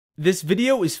This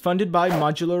video is funded by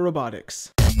Modular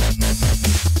Robotics.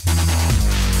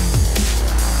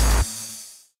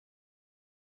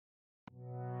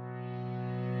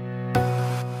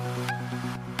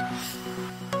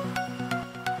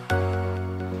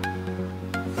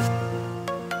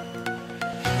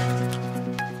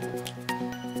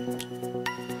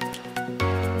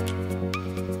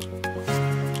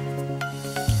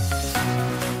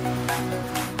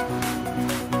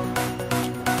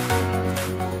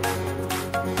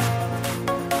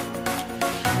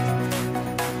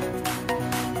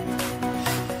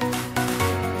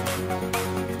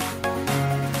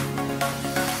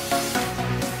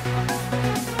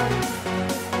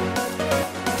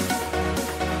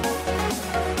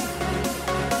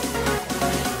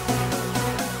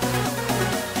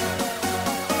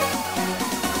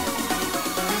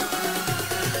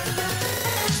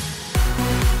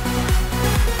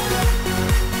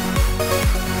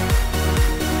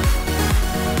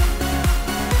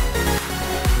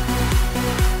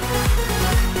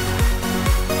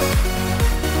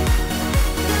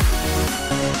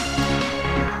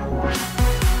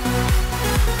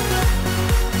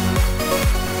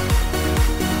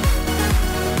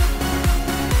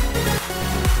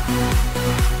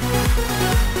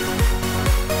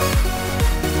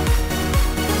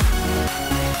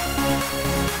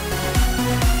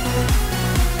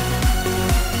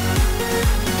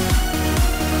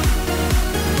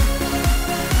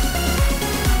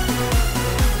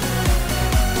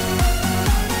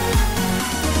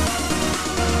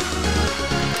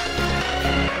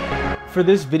 For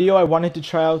this video, I wanted to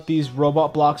try out these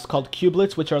robot blocks called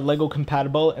cubelets, which are Lego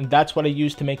compatible, and that's what I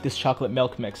used to make this chocolate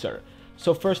milk mixer.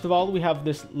 So first of all, we have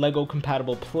this Lego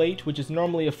compatible plate, which is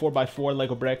normally a 4x4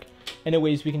 Lego brick.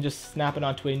 Anyways, we can just snap it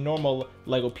onto a normal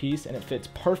Lego piece and it fits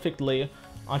perfectly.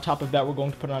 On top of that, we're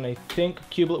going to put on a Think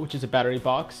cubelet, which is a battery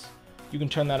box. You can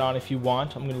turn that on if you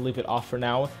want. I'm going to leave it off for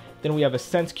now. Then we have a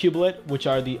Sense cubelet, which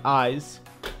are the eyes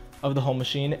of the whole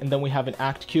machine. And then we have an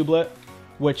Act cubelet,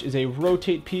 which is a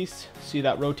rotate piece. See,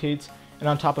 that rotates. And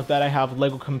on top of that, I have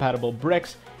Lego compatible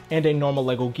bricks and a normal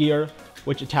Lego gear,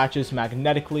 which attaches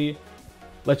magnetically.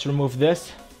 Let's remove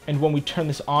this. And when we turn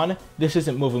this on, this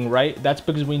isn't moving, right? That's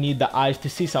because we need the eyes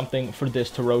to see something for this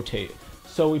to rotate.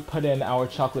 So we put in our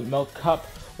chocolate milk cup,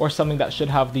 or something that should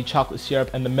have the chocolate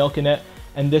syrup and the milk in it,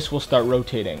 and this will start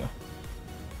rotating.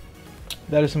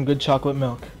 That is some good chocolate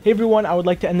milk. Hey everyone, I would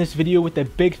like to end this video with a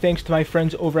big thanks to my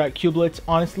friends over at Cubelets.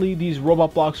 Honestly, these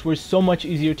robot blocks were so much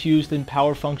easier to use than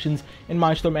Power Functions and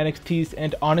Mindstorm NXTs,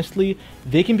 and honestly,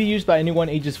 they can be used by anyone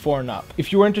ages 4 and up.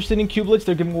 If you are interested in Cubelets,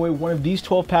 they're giving away one of these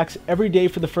 12 packs every day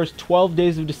for the first 12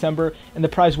 days of December, and the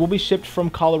prize will be shipped from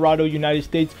Colorado, United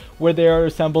States, where they are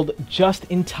assembled just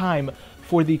in time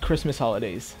for the Christmas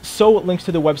holidays. So links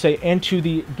to the website and to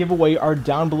the giveaway are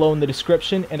down below in the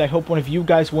description, and I hope one of you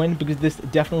guys win, because this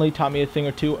definitely taught me a thing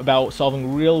or two about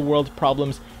solving real world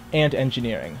problems and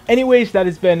engineering. Anyways, that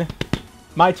has been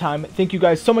my time. Thank you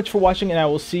guys so much for watching, and I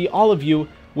will see all of you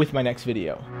with my next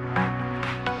video.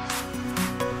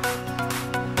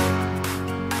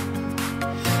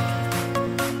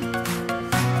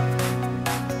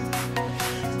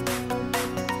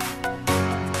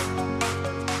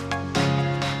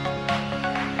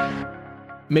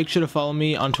 Make sure to follow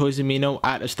me on Toys Amino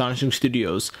at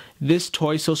AstonishingStudios. This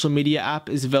toy social media app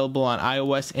is available on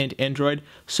iOS and Android,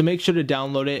 so make sure to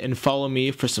download it and follow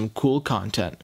me for some cool content.